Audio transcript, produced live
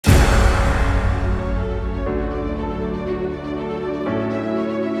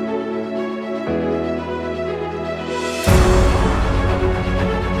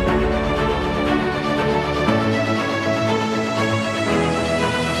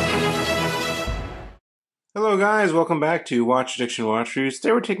Hello guys, welcome back to Watch Addiction Watch Reviews.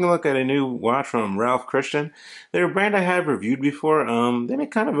 Today we're taking a look at a new watch from Ralph Christian. They're a brand I have reviewed before. They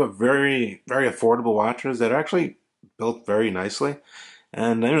make kind of a very affordable watches that are actually built very nicely.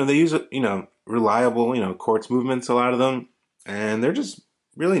 And they use reliable, quartz movements, a lot of them. And they're just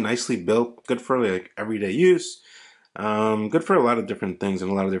really nicely built, good for like everyday use. Good for a lot of different things in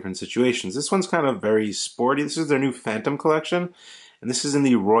a lot of different situations. This one's kind of very sporty. This is their new Phantom collection. And this is in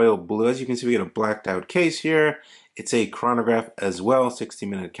the royal blue. As you can see, we get a blacked out case here. It's a chronograph as well,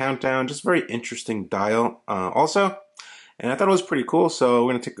 60-minute countdown. Just very interesting dial also. And I thought it was pretty cool, so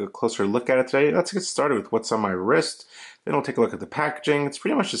we're going to take a closer look at it today. Let's get started with what's on my wrist. Then we'll take a look at the packaging. It's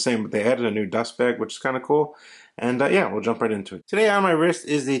pretty much the same, but they added a new dust bag, which is kind of cool. And yeah, we'll jump right into it. Today on my wrist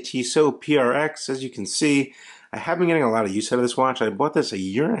is the Tissot PRX. As you can see, I have been getting a lot of use out of this watch. I bought this a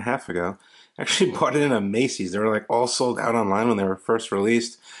year and a half ago. Actually bought it in a Macy's. They were like all sold out online when they were first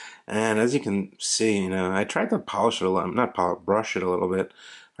released. And as you can see, I tried to polish it a lot, brush it a little bit.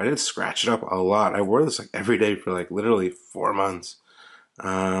 I did scratch it up a lot. I wore this like every day for like literally 4 months.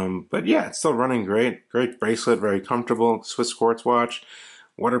 But yeah, it's still running great. Great bracelet, very comfortable. Swiss quartz watch,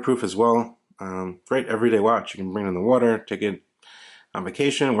 waterproof as well. Great everyday watch. You can bring it in the water, take it on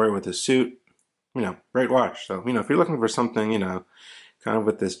vacation, wear it with a suit. Great watch. So, if you're looking for something, kind of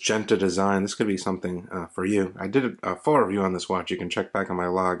with this Genta design, this could be something for you. I did a full review on this watch. You can check back on my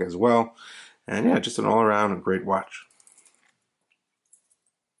log as well. And yeah, just an all-around great watch.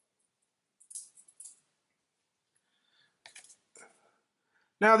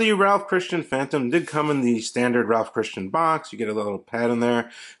 Now, the Ralph Christian Phantom did come in the standard Ralph Christian box. You get a little pad in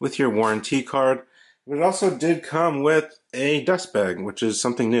there with your warranty card. But it also did come with a dust bag, which is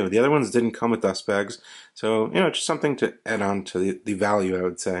something new. The other ones didn't come with dust bags. So, just something to add on to the value, I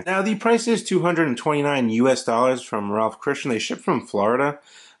would say. Now, the price is $229 US from Ralph Christian. They ship from Florida.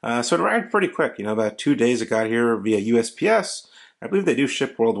 So it arrived pretty quick. About 2 days it got here via USPS. I believe they do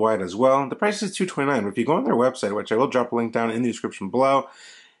ship worldwide as well. The price is $229, but if you go on their website, which I will drop a link down in the description below,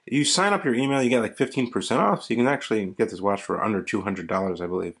 you sign up your email, you get like 15% off, so you can actually get this watch for under $200, I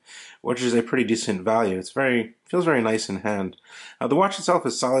believe, which is a pretty decent value. It feels very nice in hand. The watch itself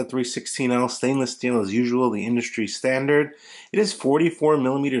is solid 316L stainless steel as usual, the industry standard. It is 44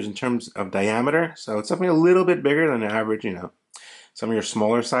 millimeters in terms of diameter, so it's definitely a little bit bigger than the average, some of your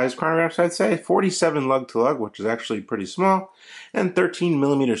smaller size chronographs, I'd say. 47 lug to lug, which is actually pretty small, and 13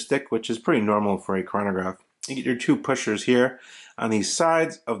 millimeters thick, which is pretty normal for a chronograph. You get your two pushers here on the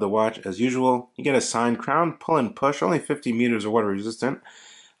sides of the watch as usual. You get a signed crown, pull and push, only 50 meters of water resistance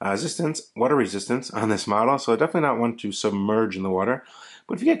on this model, so definitely not one to submerge in the water.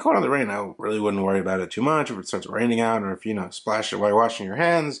 But if you get caught in the rain, I really wouldn't worry about it too much. If it starts raining out, or if splash it while washing your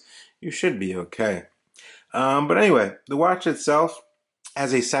hands, you should be okay. But anyway, the watch itself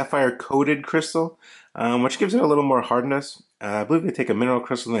has a sapphire coated crystal, which gives it a little more hardness. I believe they take a mineral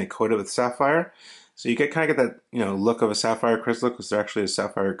crystal and they coat it with sapphire. So you kind of get that look of a sapphire crystal because there's actually a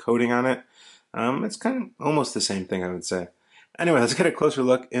sapphire coating on it. It's kind of almost the same thing, I would say. Anyway, let's get a closer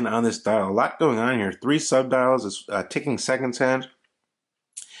look in on this dial. A lot going on here. 3 sub-dials, it's ticking seconds hand.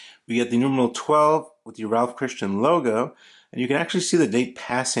 We get the numeral 12 with the Ralph Christian logo, and you can actually see the date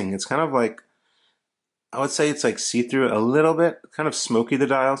passing. It's kind of like, I would say it's like see-through a little bit, kind of smoky the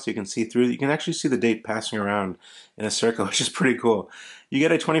dial, so you can see through. You can actually see the date passing around in a circle, which is pretty cool. You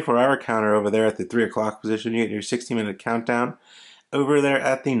get a 24-hour counter over there at the 3 o'clock position. You get your 60-minute countdown over there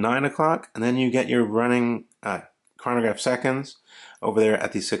at the 9 o'clock, and then you get your running chronograph seconds over there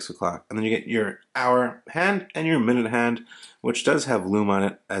at the 6 o'clock. And then you get your hour hand and your minute hand, which does have loom on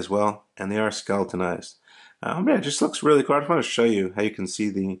it as well, and they are skeletonized. Yeah, it just looks really cool. I just want to show you how you can see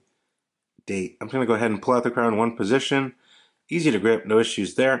the date. I'm going to go ahead and pull out the crown in one position. Easy to grip, no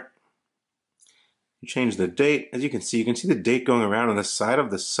issues there. You change the date. As you can see the date going around on the side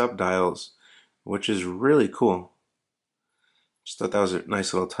of the sub-dials, which is really cool. Just thought that was a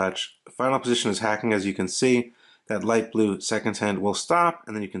nice little touch. The final position is hacking. As you can see, that light blue seconds hand will stop,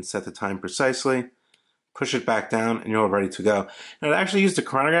 and then you can set the time precisely. Push it back down, and you're all ready to go. Now, to actually use the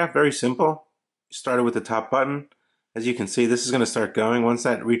chronograph, very simple. You started with the top button. As you can see, this is going to start going. Once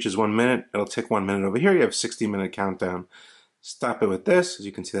that reaches 1 minute, it'll tick 1 minute over here. You have a 60-minute countdown. Stop it with this. As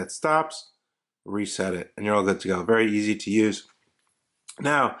you can see, that stops. Reset it, and you're all good to go. Very easy to use.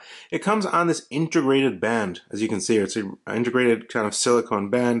 Now, it comes on this integrated band. As you can see, it's an integrated kind of silicone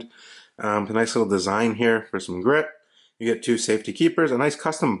band. A nice little design here for some grip. You get 2 safety keepers, a nice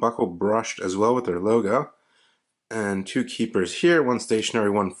custom buckle brushed as well with their logo, and 2 keepers here, one stationary,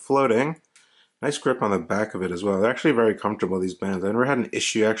 one floating. Nice grip on the back of it as well. They're actually very comfortable, these bands. I never had an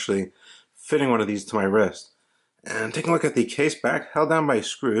issue actually fitting one of these to my wrist. And taking a look at the case back, held down by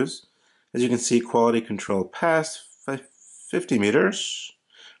screws. As you can see, quality control passed, 50 meters.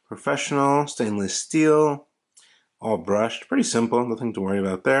 Professional, stainless steel, all brushed. Pretty simple, nothing to worry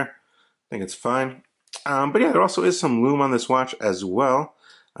about there. I think it's fine. But yeah, there also is some lume on this watch as well.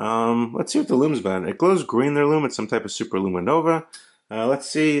 Let's see what the lume's about. It glows green, their lume. It's some type of super luminova. Let's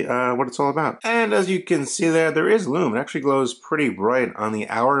see what it's all about. And as you can see there is lume. It actually glows pretty bright on the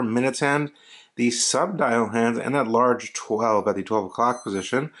hour, minutes hand, the sub-dial hands, and that large 12 at the 12 o'clock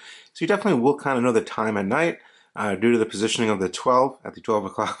position. So you definitely will kind of know the time at night due to the positioning of the 12 at the 12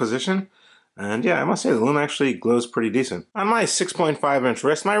 o'clock position. And yeah, I must say the lume actually glows pretty decent. On my 6.5 inch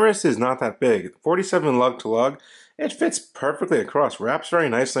wrist, my wrist is not that big. 47 lug to lug. It fits perfectly across, wraps very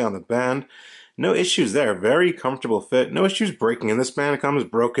nicely on the band. No issues there, very comfortable fit. No issues breaking in this band. It comes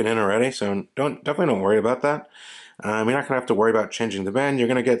broken in already, so definitely don't worry about that. You're not going to have to worry about changing the band. You're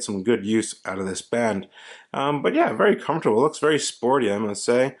going to get some good use out of this band. But yeah, very comfortable. It looks very sporty, I must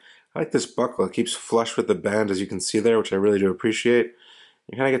say. I like this buckle. It keeps flush with the band, as you can see there, which I really do appreciate.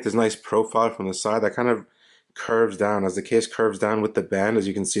 You kind of get this nice profile from the side that kind of curves down. As the case curves down with the band, as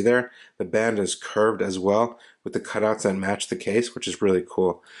you can see there, the band is curved as well with the cutouts that match the case, which is really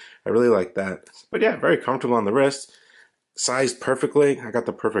cool. I really like that. But yeah, very comfortable on the wrist. Sized perfectly. I got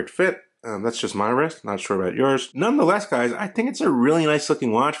the perfect fit. That's just my wrist. Not sure about yours. Nonetheless, guys, I think it's a really nice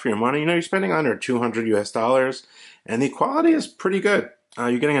looking watch for your money. You know, you're spending under 200 US dollars, and the quality is pretty good.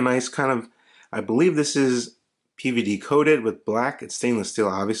 You're getting a nice kind of, I believe this is PVD coated with black. It's stainless steel,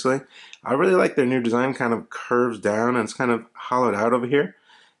 obviously. I really like their new design. Kind of curves down and it's kind of hollowed out over here,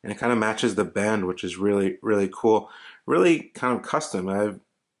 and it kind of matches the band, which is really, really cool. Really kind of custom. I've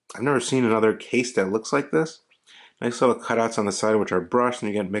never seen another case that looks like this. Nice little cutouts on the side, which are brushed, and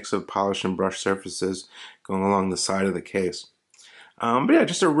you get a mix of polished and brushed surfaces going along the side of the case. But yeah,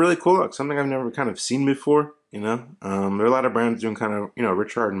 just a really cool look. Something I've never kind of seen before. You know, there are a lot of brands doing kind of, you know,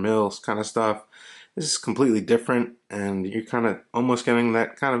 Richard Mills kind of stuff. This is completely different, and you're kind of almost getting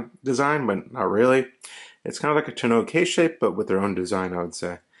that kind of design, but not really. It's kind of like a tonneau case shape, but with their own design, I would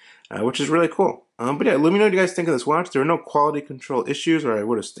say, which is really cool. But yeah, let me know what you guys think of this watch. There are no quality control issues, or I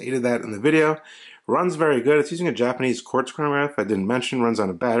would have stated that in the video. Runs very good. It's using a Japanese quartz chronograph. I didn't mention. Runs on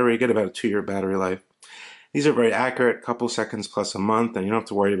a battery. You get about a 2-year battery life. These are very accurate, couple seconds plus a month, and you don't have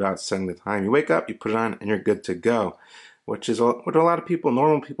to worry about setting the time. You wake up, you put it on, and you're good to go, which is what a lot of people,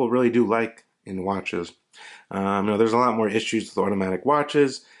 normal people, really do like in watches. You know, there's a lot more issues with automatic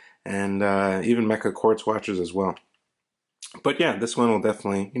watches, and even Mako quartz watches as well. But yeah, this one will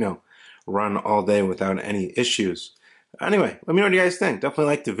definitely, you know, run all day without any issues. Anyway, let me know what you guys think. Definitely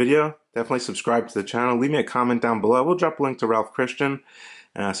like the video. Definitely subscribe to the channel. Leave me a comment down below. We'll drop a link to Ralph Christian,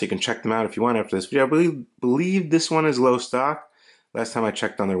 so you can check them out if you want after this video. I believe this one is low stock. Last time I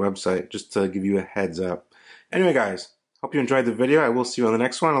checked on their website, just to give you a heads up. Anyway, guys, hope you enjoyed the video. I will see you on the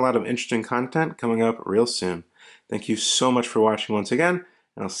next one. A lot of interesting content coming up real soon. Thank you so much for watching once again,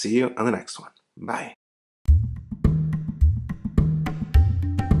 and I'll see you on the next one. Bye.